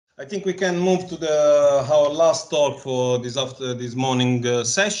I think we can move to our last talk for this morning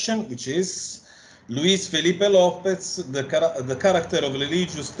session, which is Luis Felipe Lopes, the character of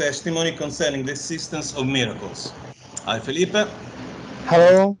religious testimony concerning the existence of miracles. Hi, Felipe.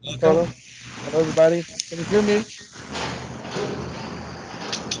 Hello, Welcome. Hello, everybody. Can you hear me?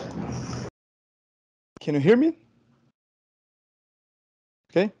 Can you hear me?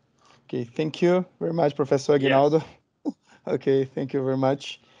 Okay. Okay. Thank you very much, Professor Aguinaldo. Yes. Okay. Thank you very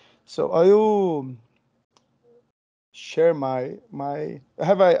much. So I will share I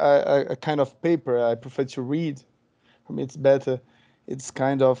have a kind of paper I prefer to read. For me, it's better. It's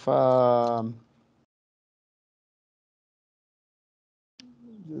kind of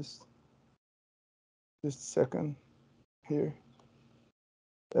just just a second here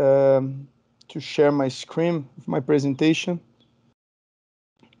to share my screen of my presentation,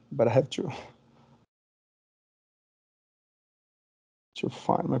 but I have to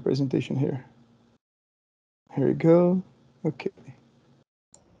find my presentation here. Here we go. Okay.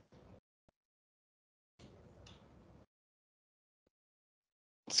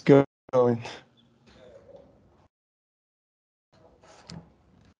 It's going.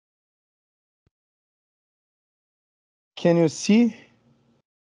 Can you see?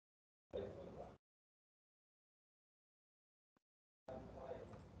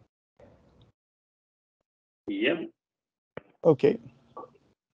 Yep. Ok.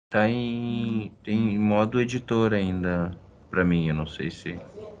 Tem modo editor ainda para mim, eu não sei se.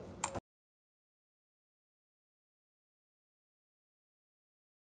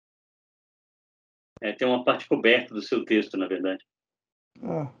 Tem uma parte coberta do seu texto, na verdade.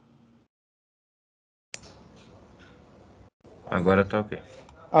 Agora tá ok.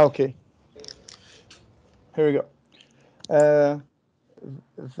 Ok. Here we go.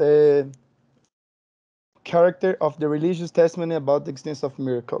 The character of the religious testimony about the existence of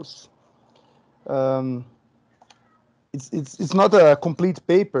miracles. It's not a complete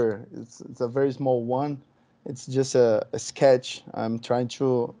paper. It's a very small one. It's just a sketch. I'm trying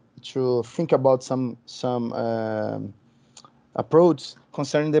to think about some approach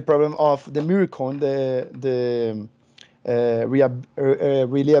concerning the problem of the miracle and the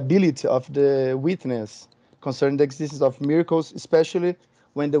reliability of the witness concerning the existence of miracles, especially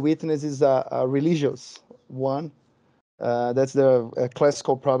when the witness is a religious one. That's the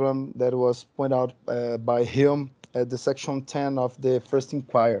classical problem that was pointed out by Hume at the section 10 of the first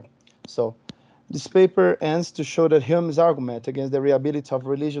inquiry. So this paper ends to show that Hume's argument against the reliability of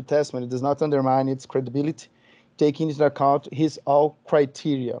religious testimony does not undermine its credibility, taking into account his all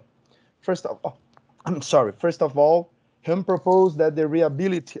criteria. First of all, Hume proposed that the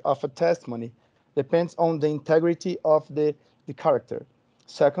reliability of a testimony depends on the integrity of the character.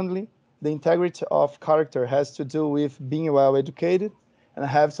 Secondly, the integrity of character has to do with being well educated and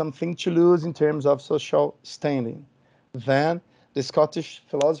have something to lose in terms of social standing. Then, the Scottish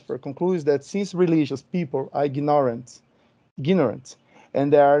philosopher concludes that since religious people are ignorant,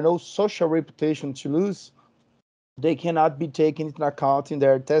 and there are no social reputation to lose, they cannot be taken into account in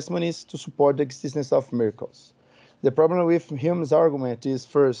their testimonies to support the existence of miracles. The problem with Hume's argument is,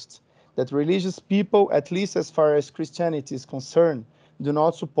 first, that religious people, at least as far as Christianity is concerned, do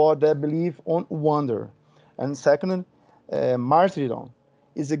not support their belief on wonder. And second, martyrdom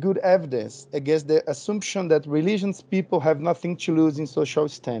is a good evidence against the assumption that religious people have nothing to lose in social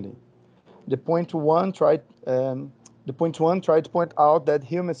standing. The point one tried to point out that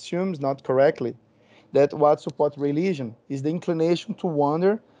Hume assumes, not correctly, that what supports religion is the inclination to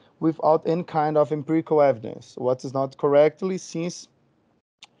wonder without any kind of empirical evidence. What is not correctly, since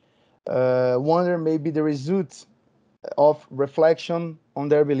wonder may be the result of reflection on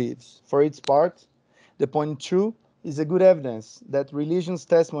their beliefs. For its part, the point two is a good evidence that religion's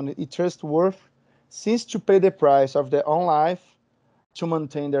testimony is trustworthy, since to pay the price of their own life to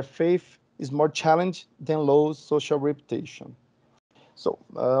maintain their faith is more challenging than low social reputation. So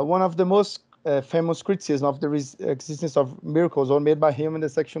one of the most famous criticisms of the existence of miracles was made by him in the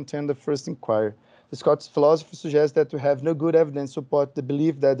section 10 of the first inquiry. The Scottish philosopher suggests that we have no good evidence to support the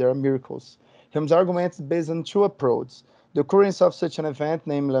belief that there are miracles. Hume's argument is based on two approaches. The occurrence of such an event,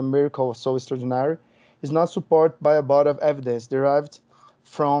 namely a miracle so extraordinary, is not supported by a body of evidence derived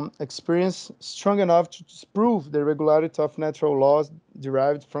from experience strong enough to disprove the regularity of natural laws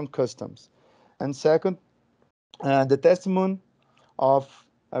derived from customs. And second, the testimony of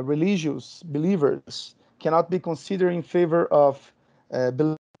religious believers cannot be considered in favor of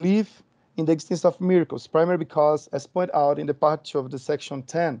belief in the existence of miracles, primarily because, as pointed out in the part 2 of the section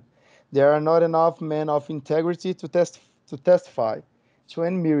 10, there are not enough men of integrity to testify to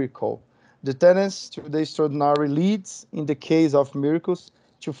any miracle. The tendency to the extraordinary leads, in the case of miracles,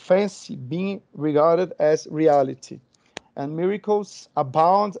 to fancy being regarded as reality. And miracles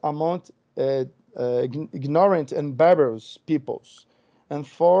abound among ignorant and barbarous peoples. And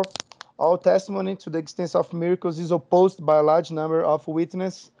for all testimony to the existence of miracles is opposed by a large number of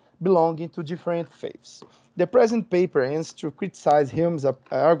witnesses belonging to different faiths. The present paper aims to criticize Hume's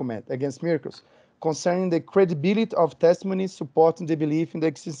argument against miracles concerning the credibility of testimonies supporting the belief in the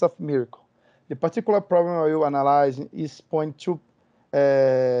existence of miracle. The particular problem I will analyze is point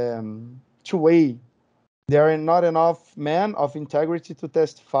 2a. There are not enough men of integrity to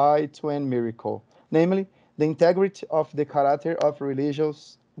testify to any miracle, namely the integrity of the character of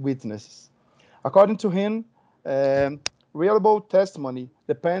religious witnesses. According to him, reliable testimony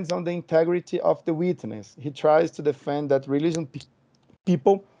depends on the integrity of the witness. He tries to defend that religious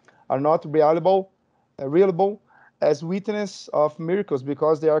people are not reliable as witness of miracles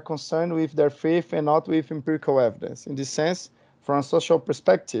because they are concerned with their faith and not with empirical evidence. In this sense, from a social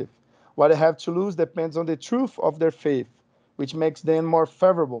perspective, what they have to lose depends on the truth of their faith, which makes them more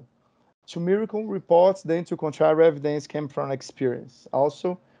favorable to miracle reports than to contrary evidence came from experience.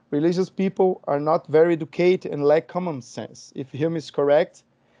 Also, religious people are not very educated and lack common sense. If Hume is correct,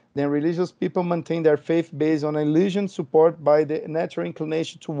 then religious people maintain their faith based on illusion supported by the natural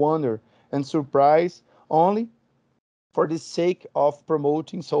inclination to wonder and surprise only for the sake of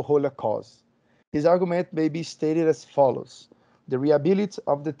promoting so holy a cause. His argument may be stated as follows. The reliability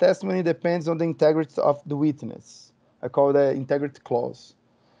of the testimony depends on the integrity of the witness. I call the integrity clause.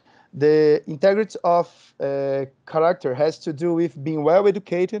 The integrity of character has to do with being well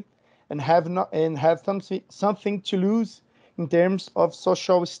educated and have something to lose in terms of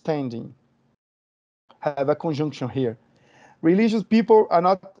social standing. Have a conjunction here. Religious people are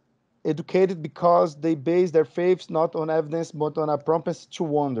not educated because they base their faiths not on evidence but on a propensity to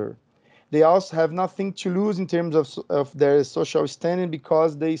wonder. They also have nothing to lose in terms of their social standing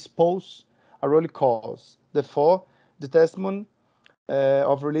because they espouse a holy cause. Therefore, the testimony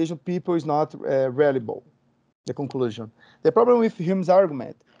of religious people is not reliable. The conclusion. The problem with Hume's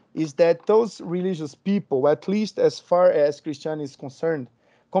argument is that those religious people, at least as far as Christianity is concerned,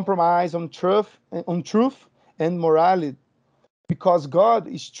 compromise on truth and morality because God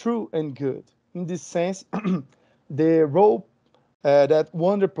is true and good. In this sense, the role that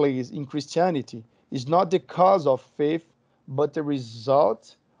wonder plays in Christianity is not the cause of faith, but the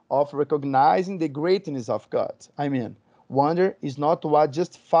result of recognizing the greatness of God. I mean, wonder is not what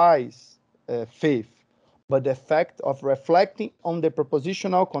justifies faith, but the fact of reflecting on the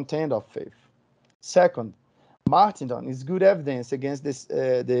propositional content of faith. Second, martyrdom is good evidence against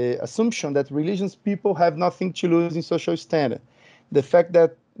the assumption that religious people have nothing to lose in social standard. The fact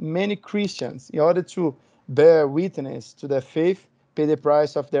that many Christians, in order to bear witness to their faith, pay the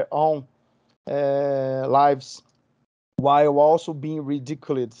price of their own lives while also being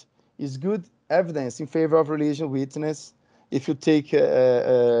ridiculed is good evidence in favor of religious witness if you take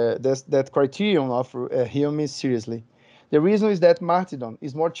that criterion of Hume seriously. The reason is that martyrdom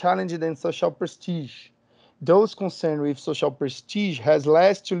is more challenging than social prestige. Those concerned with social prestige has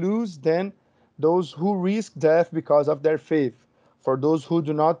less to lose than those who risk death because of their faith. For those who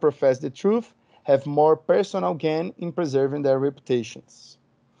do not profess the truth, have more personal gain in preserving their reputations.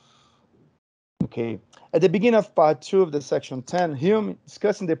 Okay. At the beginning of part 2 of the section 10, Hume,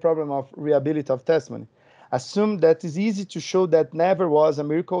 discussing the problem of reliability of testimony, assumed that it's easy to show that never was a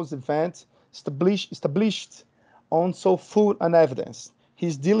miracles event established on so full an evidence.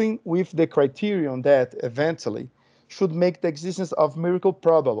 He's dealing with the criterion that, eventually, should make the existence of miracle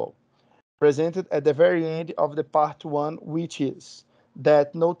probable, presented at the very end of the part 1, which is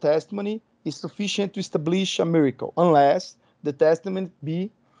that no testimony is sufficient to establish a miracle, unless the testimony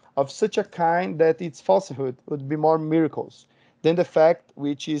be of such a kind that its falsehood would be more miracles than the fact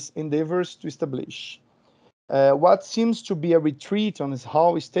which it endeavors to establish. What seems to be a retreat on his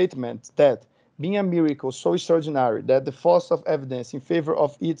whole statement that, being a miracle so extraordinary that the force of evidence in favor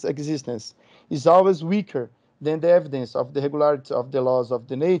of its existence is always weaker than the evidence of the regularity of the laws of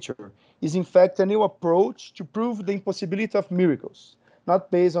the nature, is in fact a new approach to prove the impossibility of miracles,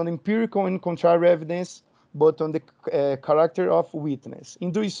 not based on empirical and contrary evidence, but on the character of witness.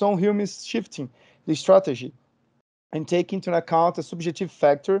 In doing so, Hume is shifting the strategy and taking into account a subjective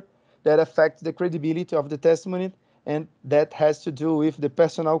factor that affects the credibility of the testimony, and that has to do with the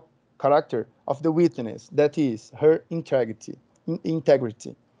personal character of the witness, that is, her integrity.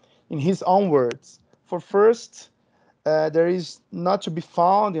 In his own words, for first, there is not to be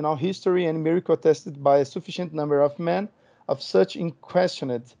found in our history any miracle attested by a sufficient number of men of such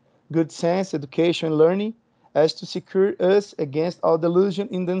unquestioned good sense, education, and learning as to secure us against all delusion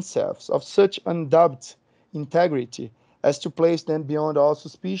in themselves, of such undoubted integrity as to place them beyond all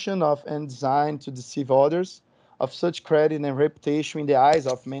suspicion of and designed to deceive others, of such credit and reputation in the eyes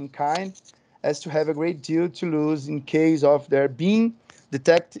of mankind, as to have a great deal to lose in case of their being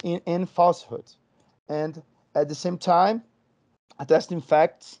detected in falsehood, and at the same time attesting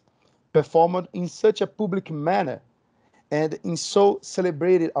facts performed in such a public manner and in so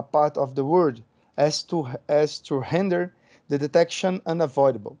celebrated a part of the world as to render the detection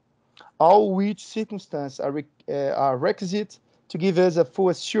unavoidable, all which circumstances are requisite to give us a full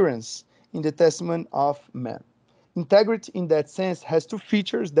assurance in the testimony of man. Integrity, in that sense, has two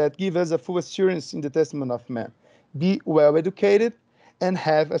features that give us a full assurance in the testimony of man: be well educated and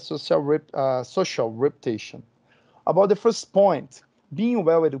have a social reputation. About the first point, being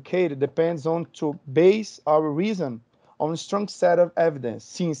well educated depends on to base our reason on a strong set of evidence,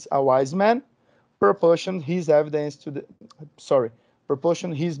 since a wise man proportion his evidence to the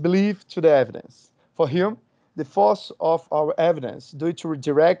proportion his belief to the evidence. For him, the force of our evidence due to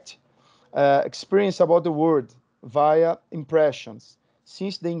direct experience about the world via impressions,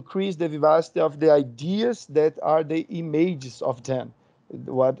 since they increase the vivacity of the ideas that are the images of them,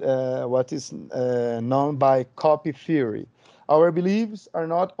 what is known by copy theory. Our beliefs are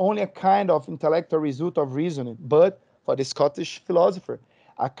not only a kind of intellectual result of reasoning, but, for the Scottish philosopher,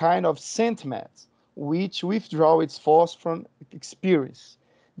 a kind of sentiment which withdraw its force from experience.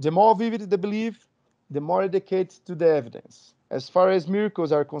 The more vivid the belief, the more dedicated to the evidence. As far as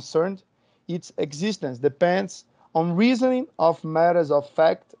miracles are concerned, its existence depends on reasoning of matters of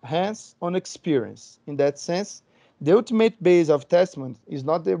fact, hence on experience. In that sense, the ultimate base of testimony is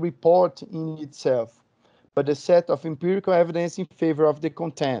not the report in itself, but the set of empirical evidence in favor of the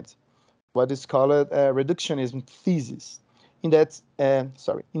content, what is called reductionism thesis. In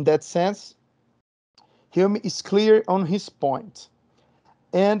that sense, Hume is clear on his point.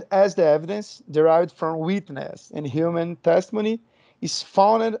 And as the evidence derived from witness and human testimony is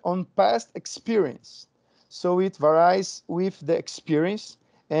founded on past experience, so it varies with the experience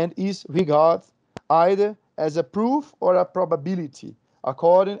and is regarded either as a proof or a probability,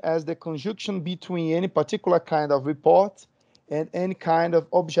 according as the conjunction between any particular kind of report and any kind of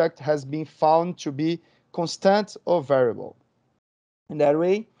object has been found to be constant or variable. In that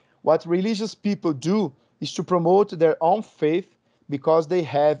way, what religious people do is to promote their own faith because they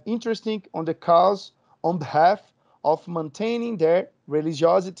have interest on the cause on behalf of maintaining their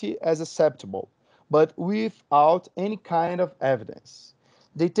religiosity as acceptable, but without any kind of evidence.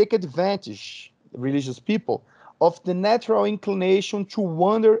 They take advantage, religious people, of the natural inclination to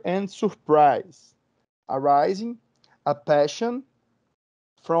wonder and surprise, arising a passion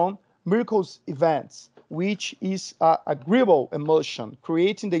from miracles events, which is an agreeable emotion,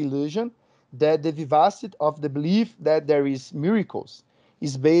 creating the illusion that the vivacity of the belief that there is miracles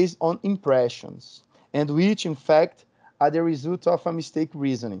is based on impressions, and which in fact are the result of a mistake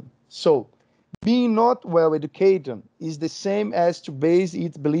reasoning. So, being not well educated is the same as to base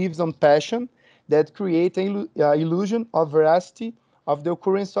its beliefs on passion that create an illusion of veracity of the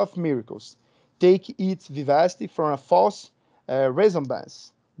occurrence of miracles. Take its vivacity from a false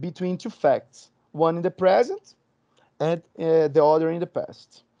resemblance between two facts, one in the present and the other in the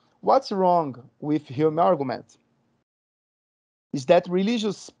past. What's wrong with Hume's argument is that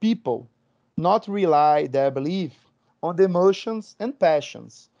religious people not rely their belief on the emotions and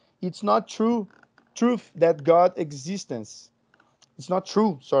passions. It's not true truth that God existence. It's not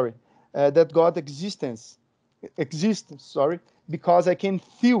true, that God exists, because I can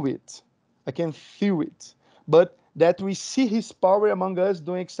feel it. I can feel it. But that we see his power among us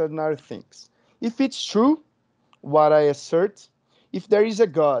doing extraordinary things. If it's true, what I assert, if there is a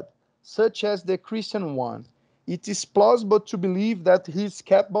God, such as the Christian one, it is plausible to believe that he is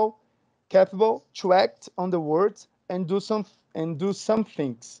capable to act on the words and do some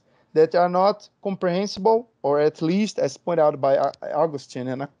things that are not comprehensible, or at least, as pointed out by Augustine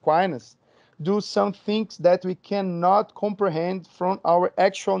and Aquinas, do some things that we cannot comprehend from our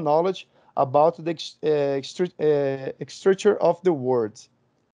actual knowledge about the structure of the words.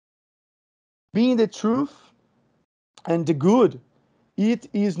 Being the truth and the good, it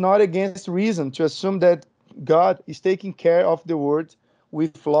is not against reason to assume that God is taking care of the world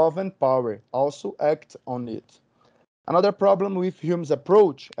with love and power, also act on it. Another problem with Hume's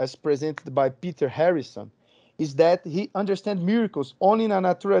approach, as presented by Peter Harrison, is that he understands miracles only in a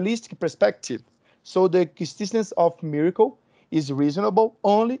naturalistic perspective. So the existence of miracle is reasonable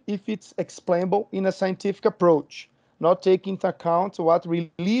only if it's explainable in a scientific approach, not taking into account what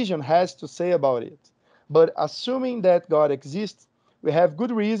religion has to say about it. But assuming that God exists, we have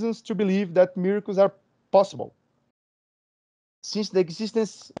good reasons to believe that miracles are possible. Since the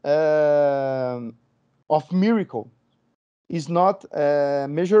existence of miracle is not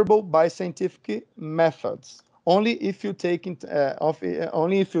measurable by scientific methods. Only if you take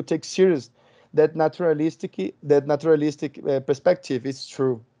serious that naturalistic perspective is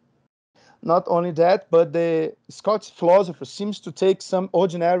true. Not only that, but the Scottish philosopher seems to take some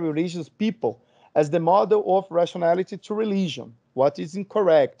ordinary religious people as the model of rationality to religion, what is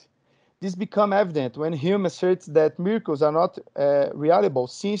incorrect. This becomes evident when Hume asserts that miracles are not reliable,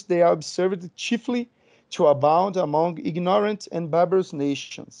 since they are observed chiefly to abound among ignorant and barbarous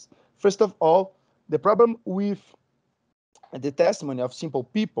nations. First of all, the problem with the testimony of simple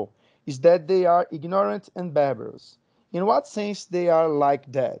people is that they are ignorant and barbarous. In what sense they are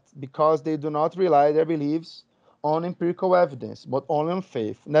like that? Because they do not rely their beliefs on empirical evidence, but only on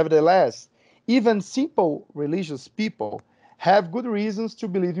faith. Nevertheless, even simple religious people have good reasons to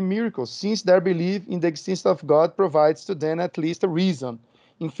believe in miracles, since their belief in the existence of God provides to them at least a reason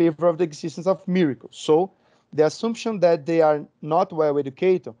in favor of the existence of miracles. So, the assumption that they are not well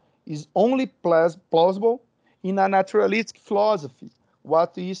educated is only plausible in a naturalistic philosophy,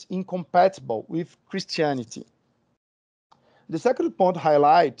 what is incompatible with Christianity. The second point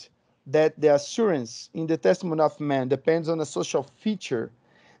highlights that the assurance in the testimony of man depends on a social feature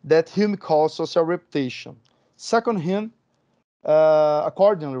that Hume calls social reputation. Second Hume,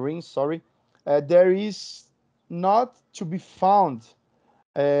 accordingly, there is not to be found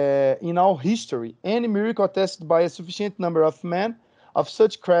in all history any miracle attested by a sufficient number of men of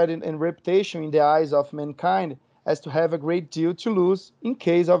such credit and reputation in the eyes of mankind as to have a great deal to lose in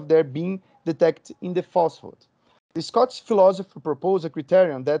case of their being detected in the falsehood. The Scottish philosopher proposed a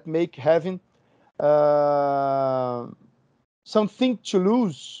criterion that make having uh, something to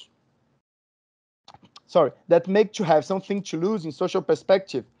lose that make to have something to lose in social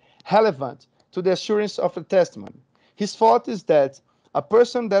perspective relevant to the assurance of a testimony. His thought is that a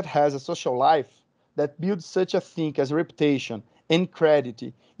person that has a social life that builds such a thing as reputation and credit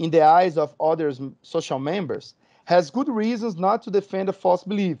in the eyes of other social members has good reasons not to defend a false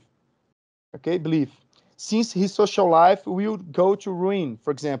belief, since his social life will go to ruin,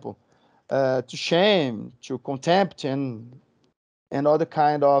 for example, to shame, to contempt, and other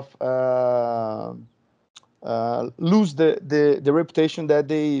kind of lose the reputation that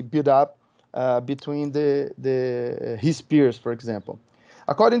they build up between his peers, for example.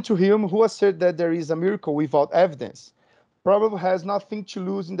 According to Hume, who asserts that there is a miracle without evidence, probably has nothing to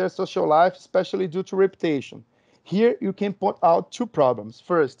lose in their social life, especially due to reputation. Here you can point out two problems.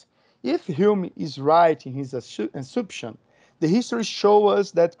 First, if Hume is right in his assumption, the history shows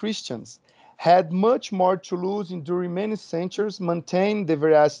us that Christians had much more to lose in during many centuries maintaining the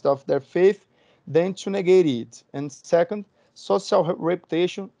veracity of their faith than to negate it. And second, social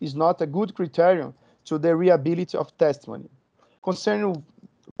reputation is not a good criterion to the reliability of testimony. Concerning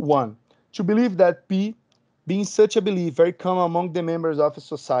one, to believe that P, being such a belief very common among the members of a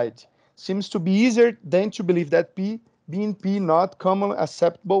society, seems to be easier than to believe that P, being P not commonly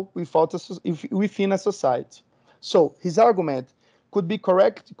acceptable within a society. So his argument could be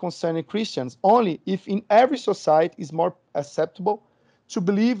correct concerning Christians only if in every society is more acceptable to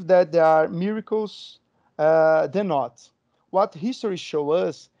believe that there are miracles than not. What history shows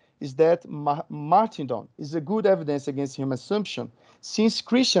us is that martyrdom is a good evidence against human assumption, since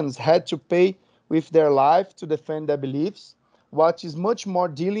Christians had to pay with their life to defend their beliefs, what is much more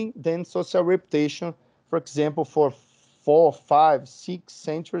dealing than social reputation, for example, for 4, 5, 6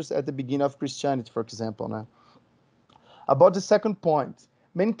 centuries at the beginning of Christianity, for example. Né? About the second point,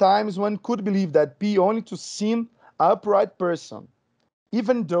 many times one could believe that P only to seem an upright person,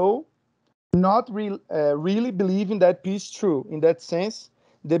 even though not really believing that peace is true. In that sense,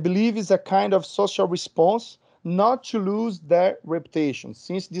 the belief is a kind of social response not to lose their reputation,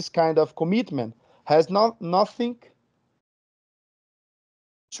 since this kind of commitment has nothing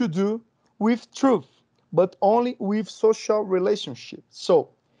to do with truth, but only with social relationships. So,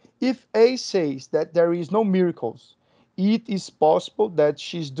 if A says that there is no miracles, it is possible that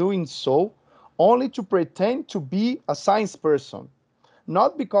she's doing so only to pretend to be a science person,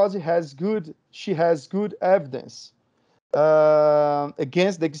 not because she has good evidence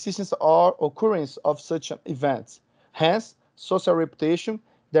against the existence or occurrence of such events. Hence, social reputation,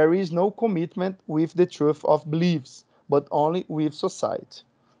 there is no commitment with the truth of beliefs, but only with society.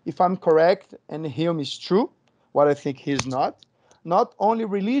 If I'm correct and Hume is true, what I think he is not only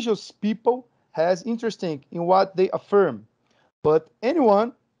religious people has interesting in what they affirm, but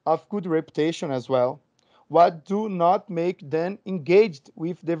anyone of good reputation as well. What do not make them engaged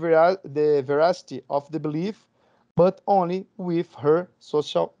with the veracity of the belief, but only with her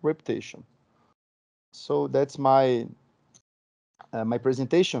social reputation. So that's my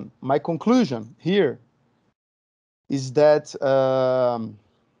presentation. My conclusion here is that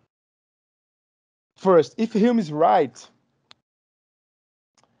first, if Hume is right,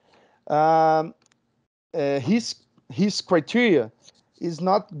 his criteria is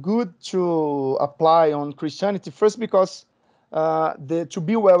not good to apply on Christianity. First, because to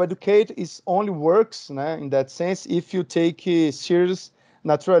be well educated is only works, in that sense, if you take a serious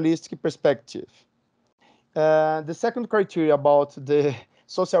naturalistic perspective. The second criteria about the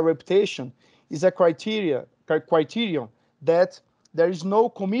social reputation is a criterion that there is no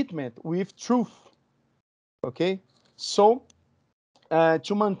commitment with truth. Okay, so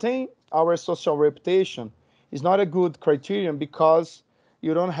to maintain our social reputation is not a good criterion, because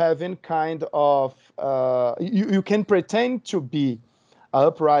you don't have any kind of you can pretend to be an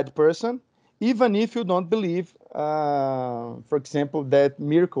upright person even if you don't believe, for example, that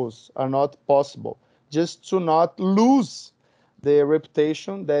miracles are not possible, just to not lose the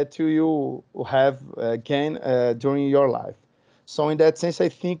reputation that you have gained during your life. So in that sense, I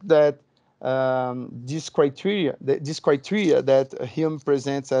think that this criteria that Hume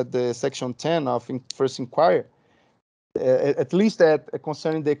presents at the section 10 of First Inquiry, at least that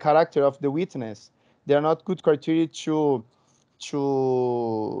concerning the character of the witness, they are not good criteria to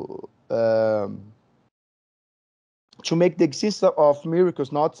make the existence of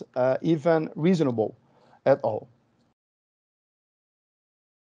miracles not even reasonable at all.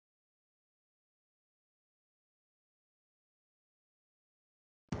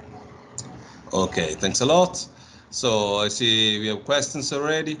 Okay, thanks a lot. So I see we have questions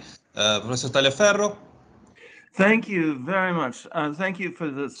already. Professor Tagliaferro? Thank you very much. Thank you for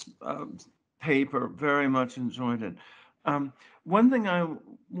this paper. Very much enjoyed it. One thing I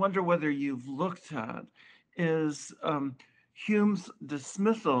wonder whether you've looked at is Hume's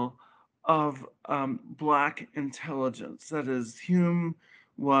dismissal of Black intelligence. That is, Hume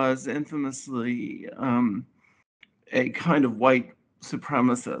was infamously a kind of white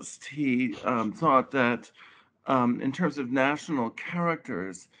supremacist. He thought that in terms of national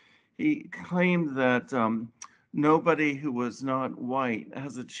characters, he claimed that nobody who was not white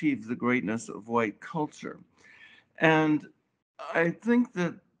has achieved the greatness of white culture. And I think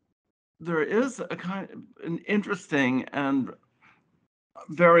that there is a kind of an interesting and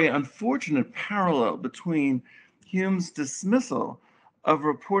very unfortunate parallel between Hume's dismissal of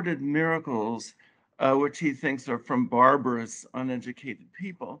reported miracles, which he thinks are from barbarous, uneducated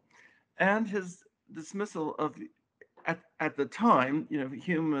people, and his dismissal of, at the time,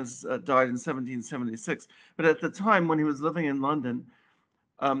 Hume was died in 1776, but at the time when he was living in London,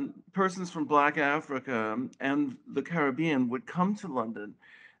 persons from Black Africa and the Caribbean would come to London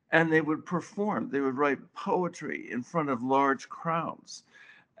and they would perform. They would write poetry in front of large crowds.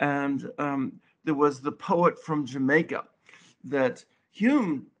 And there was the poet from Jamaica that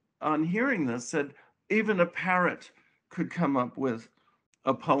Hume, on hearing this, said even a parrot could come up with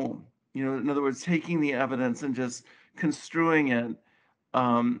a poem. In other words, taking the evidence and just construing it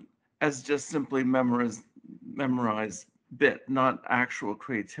as just simply memorized bit, not actual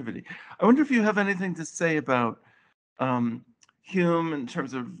creativity. I wonder if you have anything to say about Hume in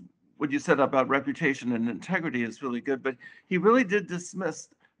terms of what you said about reputation and integrity is really good, but he really did dismiss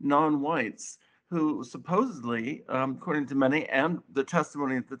non-whites who supposedly, according to many and the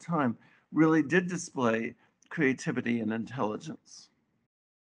testimony at the time, really did display creativity and intelligence.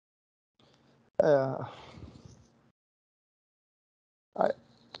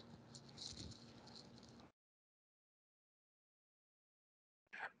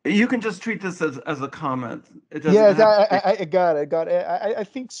 You can just treat this as a comment. It doesn't Yes, have I got it. I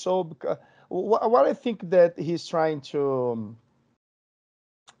think so, because what I think that he's trying to.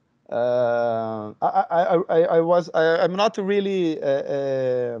 I'm not really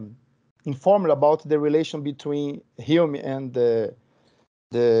informed about the relation between Hume and the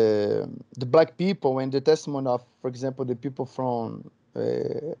Black people and the testimony of, for example, the people from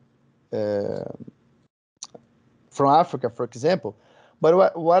Africa, for example.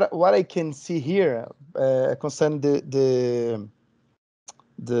 But what I can see here concerning the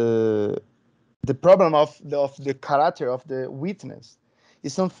problem of the character of the witness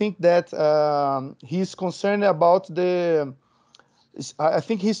is something that he's concerned about I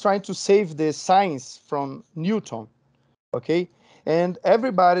think he's trying to save the science from Newton, okay? And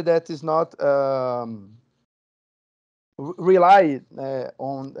everybody that is not rely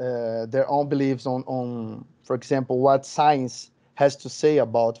on their own beliefs on, for example, what science has to say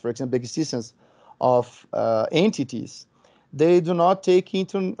about, for example, the existence of entities, they do not take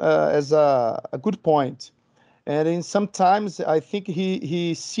into as a good point. And in sometimes I think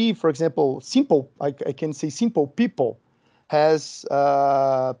he see, for example, I can say simple people has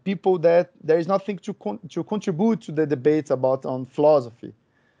people that there is nothing to contribute to the debate about on philosophy.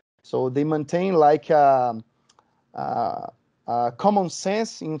 So they maintain like common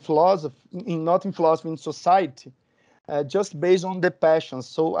sense in philosophy, not in philosophy, in society, just based on the passions.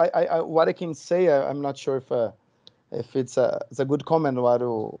 So what I can say, I'm not sure if it's a good comment what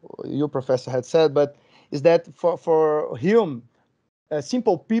you professor had said, but is that for Hume,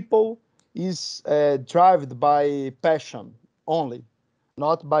 simple people is driven by passion only,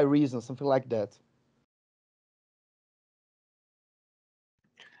 not by reason, something like that.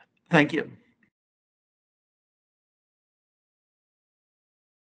 Thank you.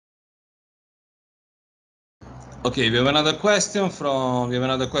 Okay, we have another question from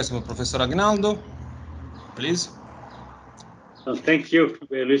Professor Agnaldo, please. Thank you,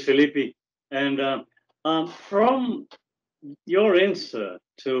 Luis Felipe. And from your answer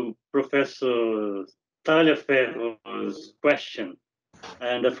to Professor Tagliaferro's question,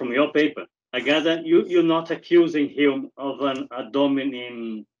 and from your paper, I gather you're not accusing him of an ad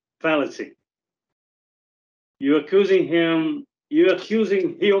hominem fallacy. You're accusing him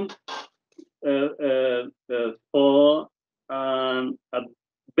for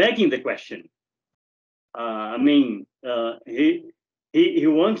begging the question. I mean, he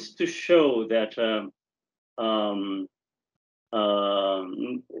wants to show that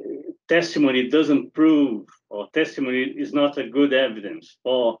testimony doesn't prove, or testimony is not a good evidence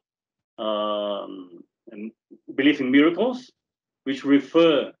for belief in miracles, which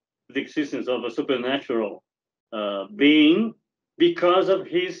refer to the existence of a supernatural being, because of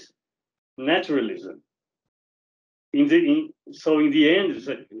his naturalism. So in the end,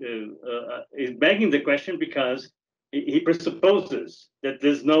 it's begging the question because he presupposes that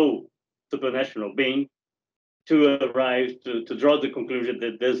there's no supernatural being to arrive to draw the conclusion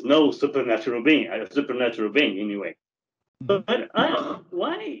that there's no supernatural being, a supernatural being anyway. But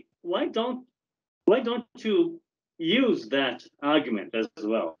why don't you use that argument as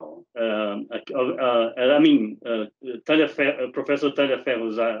well? I mean, Professor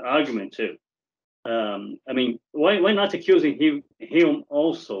Tagliaferro's argument too. I mean, why not accusing him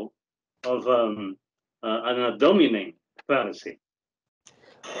also of an ad hominem fallacy?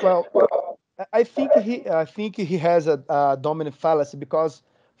 Well, I think he has a dominant fallacy because,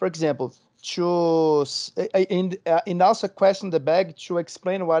 for example, in also question the bag to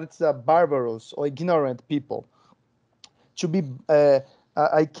explain what it's a barbarous or ignorant people. To be,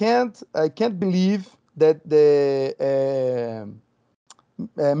 I can't believe that the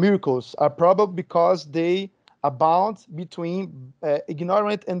miracles are probable because they abound between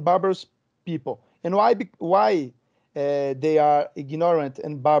ignorant and barbarous people. And why they are ignorant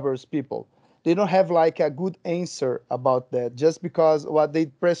and barbarous people? They don't have like a good answer about that, just because what they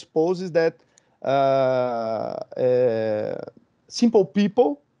presuppose is that simple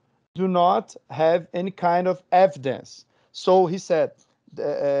people do not have any kind of evidence. So he said,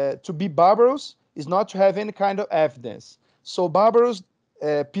 to be barbarous is not to have any kind of evidence. So barbarous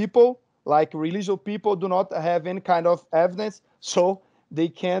people, like religious people, do not have any kind of evidence, so they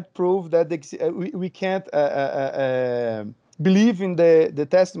can't prove that we can't believe in the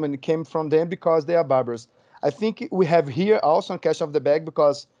testimony came from them because they are barbarous. I think we have here also a question of the bag,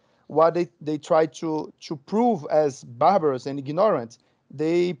 because what they try to prove as barbarous and ignorant,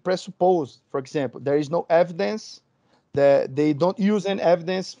 they presuppose, for example, there is no evidence, that they don't use any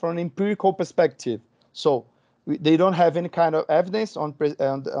evidence from an empirical perspective. So they don't have any kind of evidence on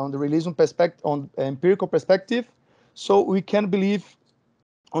the religion perspective, on empirical perspective. So we can believe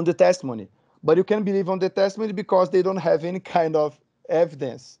on the testimony, but you can believe on the testimony because they don't have any kind of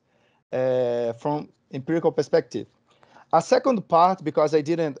evidence from empirical perspective. A second part, because I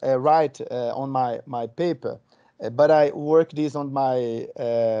didn't write on my paper, but I worked this on my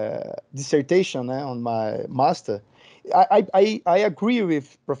dissertation, on my master. I agree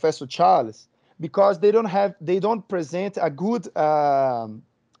with Professor Charles, because they don't present a good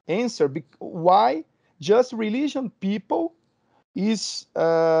answer. Why just religion people is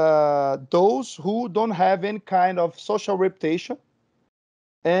those who don't have any kind of social reputation,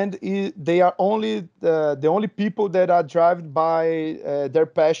 and they are only the only people that are driven by their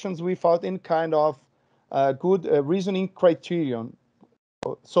passions without any kind of good reasoning criterion.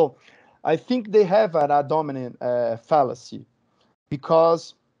 So I think they have a dominant fallacy,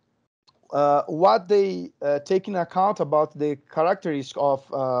 because what they take into account about the characteristics of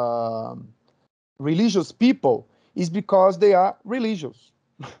religious people is because they are religious.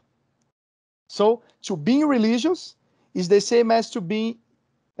 So to being religious is the same as to being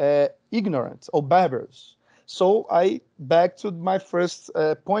ignorant or barbarous. So I back to my first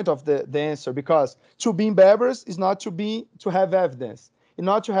point of the answer, because to be barbarous is not to have evidence. And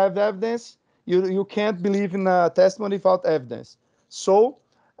not to have evidence, you can't believe in a testimony without evidence. So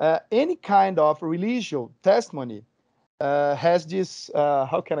any kind of religious testimony has this,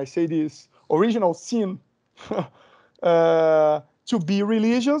 how can I say this, original sin. To be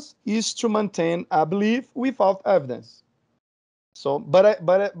religious is to maintain a belief without evidence. So,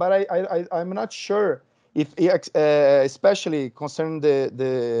 I'm not sure if, especially concerning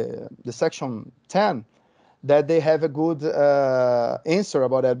the section 10, that they have a good answer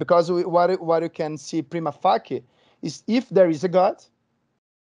about that, because what you can see prima facie is, if there is a God,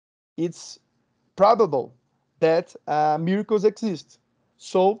 it's probable that miracles exist.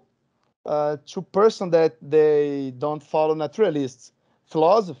 So to person that they don't follow naturalist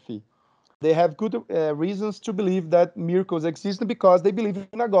philosophy, they have good reasons to believe that miracles exist, because they believe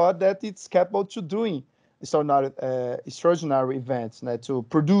in a God that is capable to doing extraordinary events, to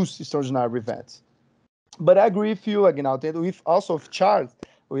produce extraordinary events. But I agree with you, Aguinaldo, and with Charles,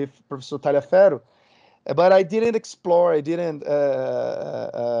 with Professor Taliaferro. But I didn't explore. I didn't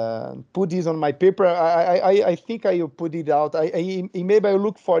put this on my paper. I think I will put it out. Maybe I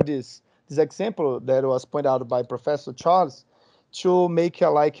look for this example that was pointed out by Professor Charles, to make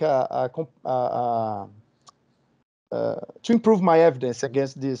to improve my evidence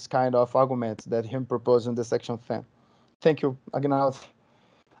against this kind of arguments that him proposed in the section 10. Thank you, Aguinaldo.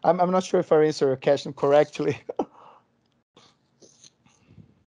 I'm not sure if I answered your question correctly.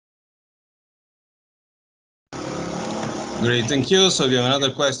 Great, thank you. So we have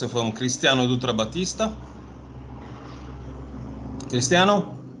another question from Cristiano Dutra Battista.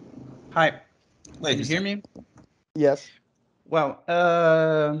 Cristiano? Hi. Wait, Can you hear me? Yes. Well,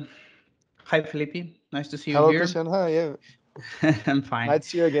 hi, Felipe. Nice to see you Hello, here. Cristiano. Hi, yeah. I'm fine. Nice to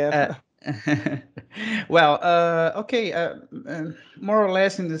see you again. Well, okay, more or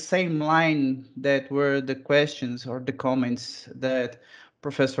less in the same line that were the questions or the comments that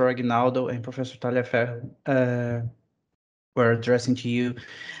Professor Aguinaldo and Professor Taliaferro were addressing to you.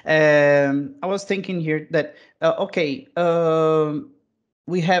 I was thinking here that, okay,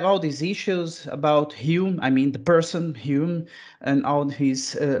 we have all these issues about Hume, I mean the person Hume, and all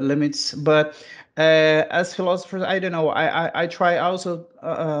his limits, but as philosophers, I don't know, I try also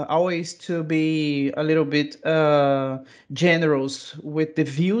always to be a little bit generous with the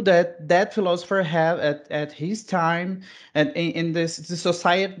view that that philosopher had at his time, and in the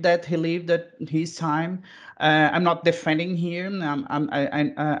society that he lived at his time. I'm not defending him.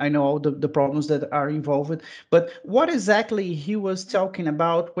 I know all the problems that are involved, but what exactly he was talking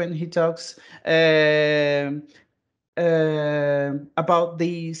about when he talks about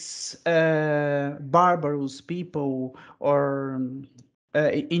these barbarous people, or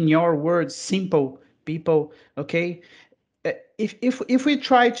in your words, simple people. Okay, if we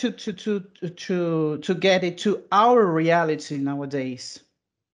try to get it to our reality nowadays,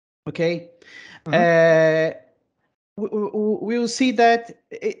 okay. We will see that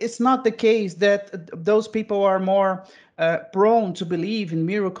it's not the case that those people are more prone to believe in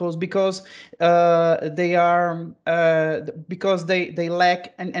miracles because they are because they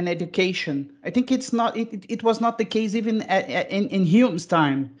lack an education. I think it's not. It was not the case even in Hume's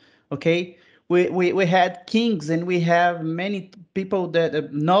time. Okay, we had kings and we have many people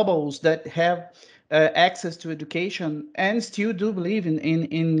that nobles that have access to education and still do believe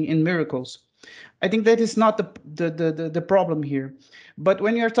in miracles. I think that is not the problem here. But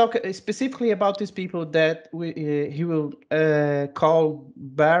when you're talking specifically about these people that he will call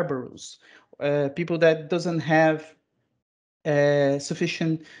barbarous, people that doesn't have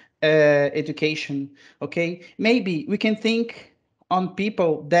sufficient education, okay, maybe we can think on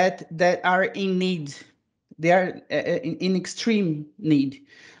people that are in need. They are in extreme need,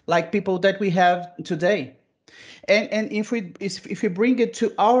 like people that we have today. And if we bring it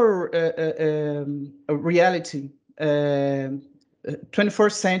to our reality,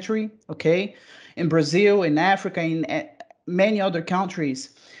 21st century, okay, in Brazil, in Africa, in many other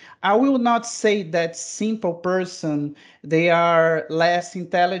countries, I will not say that simple person, they are less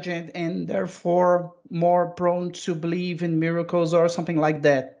intelligent and therefore more prone to believe in miracles or something like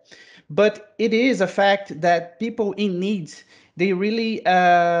that. But it is a fact that people in need, they really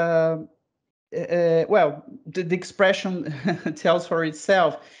well, the expression tells for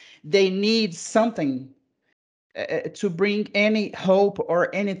itself. They need something to bring any hope or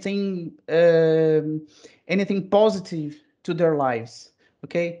anything anything positive to their lives.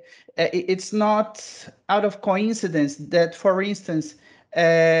 Okay, it's not out of coincidence that, for instance,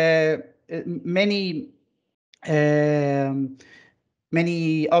 many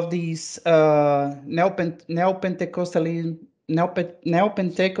many of these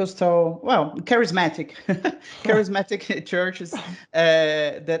Neopentecostal, well, charismatic, charismatic churches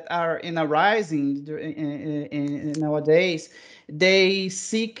that are in a rising nowadays. They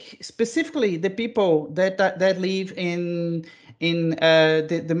seek specifically the people that live in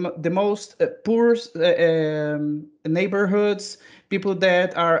the most poor neighborhoods, people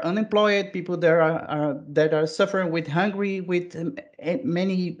that are unemployed, people that are suffering with hungry, with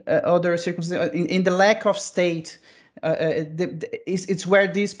many other circumstances, in the lack of state. It's where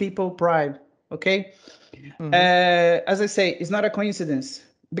these people pride. Okay, as I say, it's not a coincidence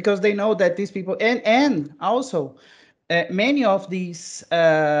because they know that these people and also many of these.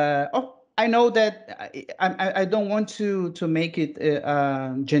 I know that I don't want to make it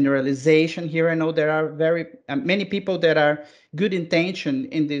a generalization here. I know there are very many people that are good intention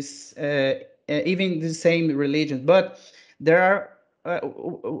in this, even the same religion, but there are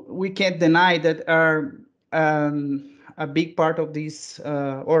we can't deny that are a big part of these,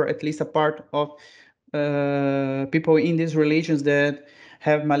 or at least a part of people in these religions that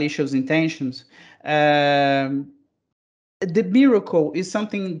have malicious intentions. The miracle is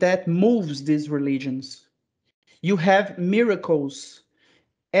something that moves these religions. You have miracles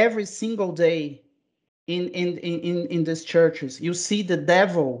every single day in these churches. You see the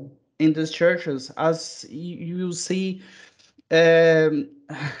devil in these churches as you see um,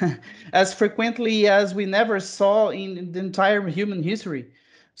 as frequently as we never saw in the entire human history.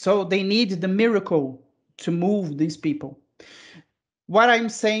 So they need the miracle to move these people. What I'm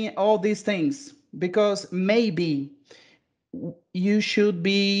saying all these things because maybe you should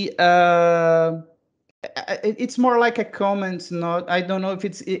be it's more like a comment, not I don't know if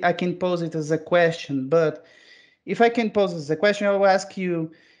it's I can pose it as a question, but if I can pose it as a question, I will ask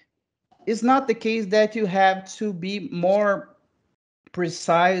you, it's not the case that you have to be more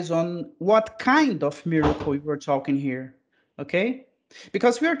precise on what kind of miracle we're talking here, okay?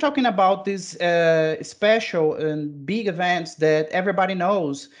 Because we're talking about these special and big events that everybody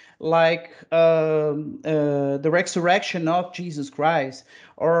knows, like the resurrection of Jesus Christ,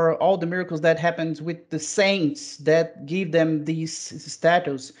 or all the miracles that happens with the saints that give them these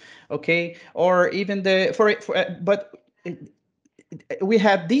status, okay? Or even but we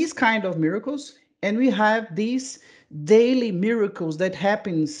have these kind of miracles, and we have these daily miracles that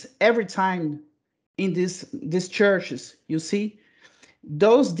happens every time in these churches, you see.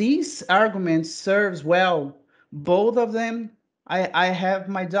 These arguments serves well, both of them. I have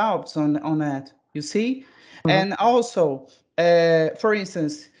my doubts on that, you see. And also, for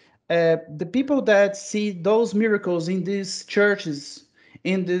instance, the people that see those miracles in these churches,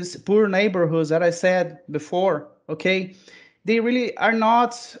 in these poor neighborhoods that I said before, okay, they really are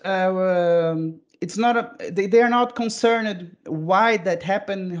not it's not they are not concerned why that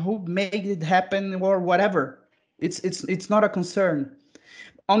happened, who made it happen, or whatever. It's not a concern.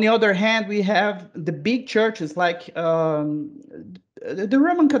 On the other hand, we have the big churches like the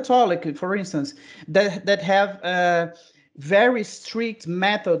Roman Catholic, for instance, that have very strict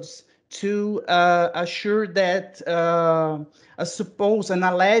methods to assure that an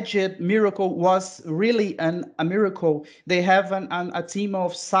alleged miracle was really a miracle. They have a team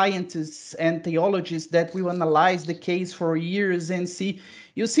of scientists and theologians that will analyze the case for years and see.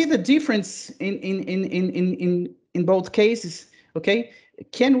 You see the difference in both cases, okay?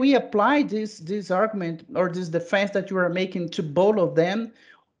 Can we apply this argument or this defense that you are making to both of them,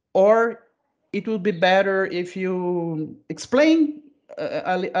 or it would be better if you explain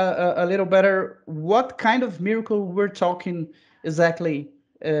a little better what kind of miracle we're talking exactly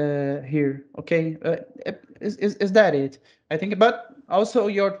here? Okay, is that it? I think, but also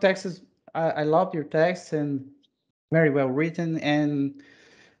your text is I love your text and very well written, and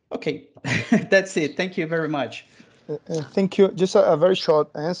okay, that's it. Thank you very much. Thank you. Just a very short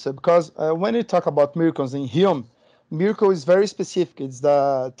answer, because when you talk about miracles in Hume, miracle is very specific. It's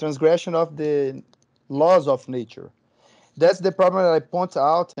the transgression of the laws of nature. That's the problem that I point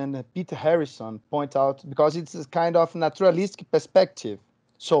out, and Peter Harrison point out, because it's a kind of naturalistic perspective.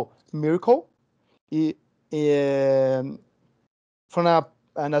 So miracle, from a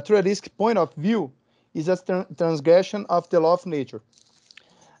naturalistic point of view, is a transgression of the law of nature.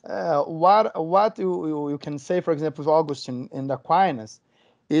 What you can say, for example, with Augustine and Aquinas,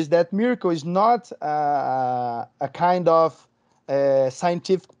 is that miracle is not a kind of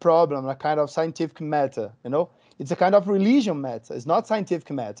scientific problem, a kind of scientific matter. It's a kind of religion matter. It's not scientific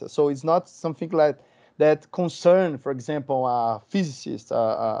matter. So it's not something like that concern, for example, physicists,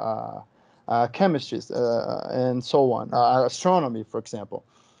 chemists, and so on, astronomy, for example.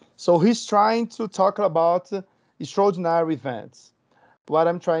 So he's trying to talk about extraordinary events. What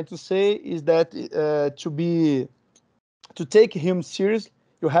I'm trying to say is that to take him serious,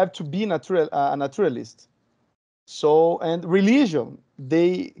 you have to be a naturalist. So, and religion,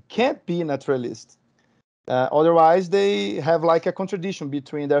 they can't be naturalist. Otherwise, they have like a contradiction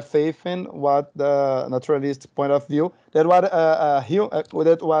between their faith and what the naturalist point of view. That what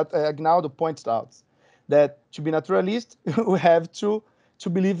Agnaldo points out, that to be naturalist, we have to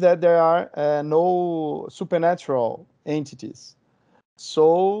believe that there are no supernatural entities.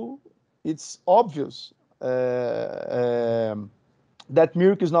 So it's obvious that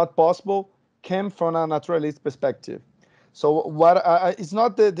miracle is not possible, came from a naturalist perspective. So what it's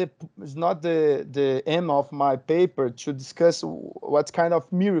not the aim of my paper to discuss what kind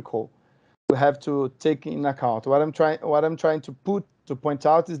of miracle we have to take in account. What I'm trying to point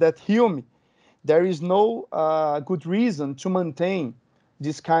out is that Hume, there is no good reason to maintain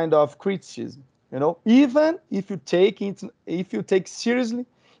this kind of criticism. You know, even if you take seriously,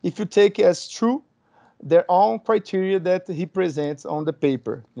 if you take as true their own criteria that he presents on the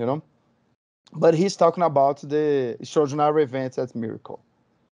paper, you know. But he's talking about the extraordinary events as miracle.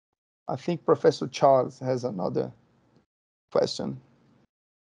 I think Professor Charles has another question.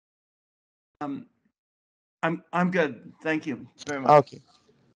 I'm good. Thank you very much. Okay.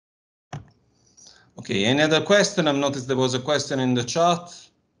 Okay, any other question? I've noticed there was a question in the chat.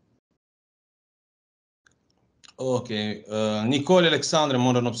 Okay, Nicole Alexandra,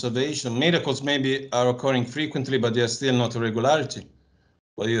 modern observation. Miracles maybe are occurring frequently, but they are still not a regularity.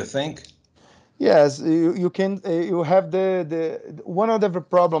 What do you think? Yes, you can. You have the one of the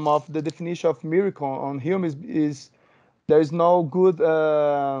problem of the definition of miracle on Hume is there is no good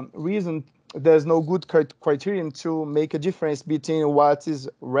reason. There's no good criterion to make a difference between what is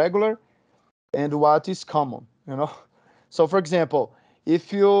regular and what is common. You know, so for example,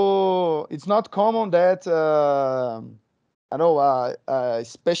 if you, it's not common that I know a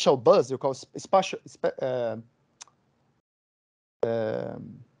special bus you call special.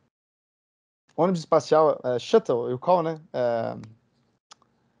 Ônibus espacial, shuttle, you call, né? How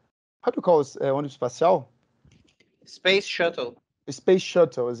do you call ônibus espacial? Space shuttle. Space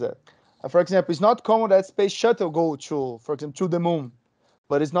shuttle, is it? For example, it's not common that space shuttle go to, for example, to the moon,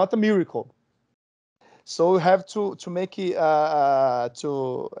 but it's not a miracle. So you have to make it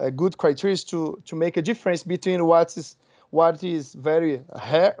to a good criteria to make a difference between what is very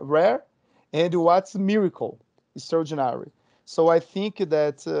rare and what's miracle, extraordinary. So I think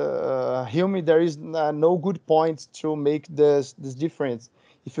that Hume, there is no good point to make this difference.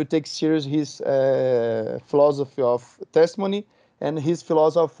 If you take serious his philosophy of testimony and his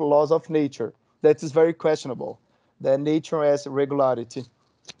philosophy of laws of nature, that is very questionable. The nature as regularity.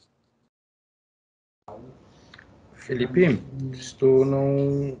 Felipe, se tu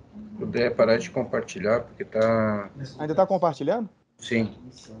não puder parar de compartilhar, porque tá... Ainda está compartilhando? Sim.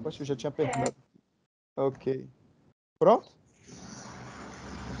 Poxa, eu já tinha apertado. Ok. Pronto?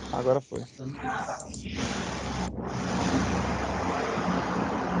 Agora foi.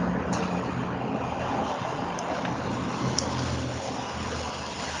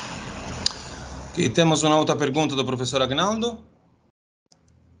 Ok, temos uma outra pergunta do professor Agnaldo.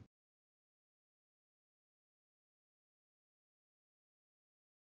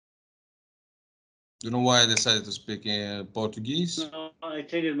 You know why I decided to speak in Portuguese? No, I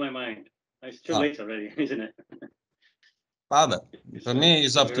changed my mind. It's too late already, isn't it? Father, for me,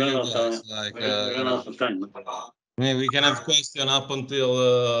 it's up to you guys. Like, we run out of time. I mean, we can have question up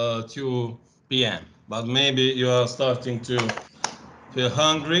until 2 p.m., but maybe you are starting to feel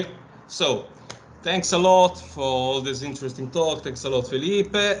hungry. So, thanks a lot for all this interesting talk. Thanks a lot,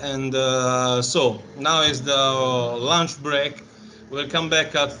 Felipe. And so, now is the lunch break. We'll come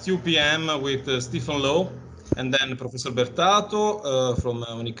back at 2 p.m. with Stephen Lowe and then Professor Bertato from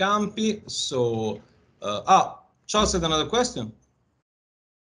Unicampi. So, Charles had another question.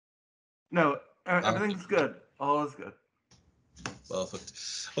 No, everything's good. All is good. Perfect.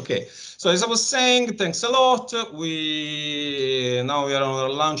 Okay, so as I was saying, thanks a lot. Now we are on our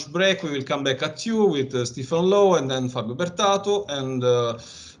lunch break. We will come back at 2 with Stephen Lowe and then Fabio Bertato. And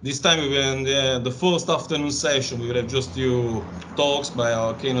this time we will end the first afternoon session. We will have just 2 talks by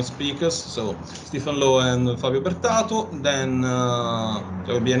our keynote speakers. So Stephen Lowe and Fabio Bertato. Then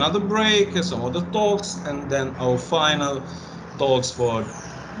there will be another break, some other talks, and then our final talks for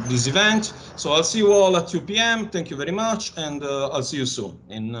this event. So I'll see you all at 2 p.m. Thank you very much, and I'll see you soon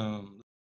in